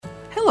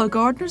Hello,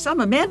 gardeners. I'm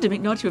Amanda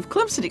McNulty of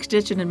Clemson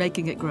Extension and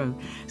Making It Grow.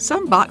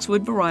 Some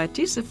boxwood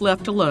varieties, if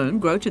left alone,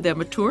 grow to their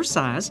mature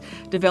size,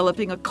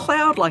 developing a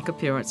cloud-like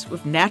appearance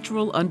with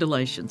natural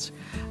undulations.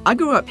 I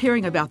grew up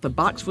hearing about the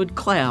boxwood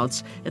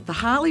clouds at the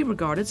highly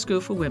regarded School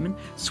for Women,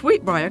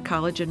 Briar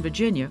College in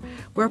Virginia,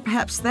 where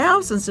perhaps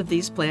thousands of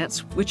these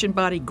plants, which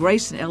embody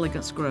grace and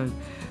elegance, grow.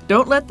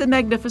 Don't let the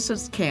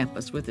magnificent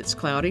campus with its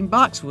clouding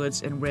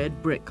boxwoods and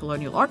red brick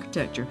colonial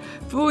architecture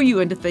fool you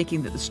into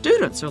thinking that the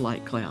students are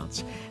like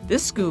clouds.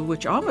 This school,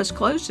 which almost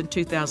closed in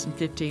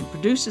 2015,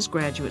 produces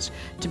graduates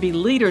to be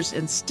leaders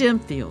in STEM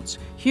fields,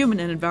 human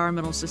and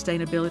environmental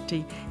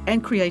sustainability,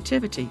 and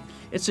creativity.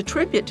 It's a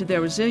tribute to their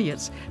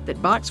resilience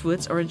that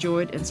boxwoods are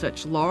enjoyed in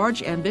such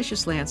large,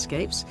 ambitious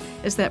landscapes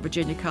as that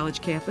Virginia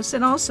College campus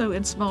and also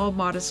in small,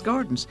 modest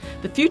gardens.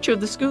 The future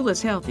of the school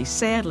is healthy.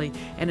 Sadly,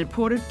 an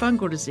imported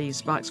fungal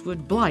disease,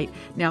 boxwood blight,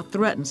 now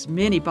threatens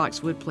many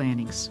boxwood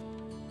plantings.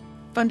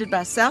 Funded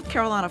by South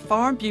Carolina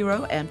Farm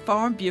Bureau and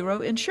Farm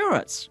Bureau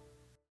Insurance.